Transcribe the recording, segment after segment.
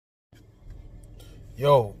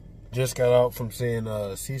Yo, just got out from seeing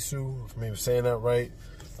SISU, if I'm even saying that right.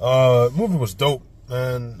 Movie was dope,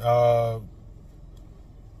 man.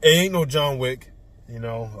 It ain't no John Wick,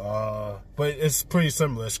 but it's pretty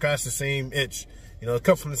similar. It scratched the same itch,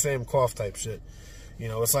 cut from the same cloth type shit.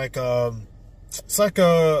 It's like a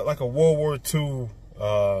World War II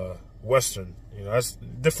Western. That's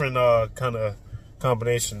different kind of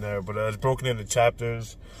combination there, but it's broken into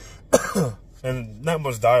chapters. And not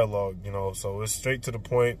much dialogue, so it's straight to the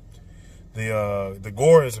point. The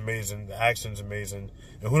gore is amazing, the action's amazing,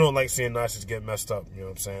 and who don't like seeing Nazis get messed up, you know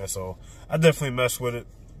what I'm saying? So I definitely mess with it.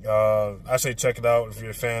 I say check it out if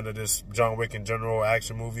you're a fan of this John Wick in general,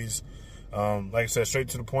 action movies. Like I said, straight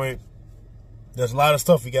to the point. There's a lot of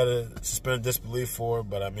stuff you gotta suspend disbelief for,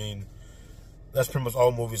 but I mean, that's pretty much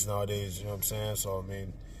all movies nowadays, you know what I'm saying? So I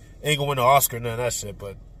mean, ain't gonna win an Oscar, none of that shit,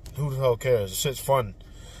 but who the hell cares? The shit's fun.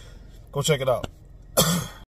 Go check it out.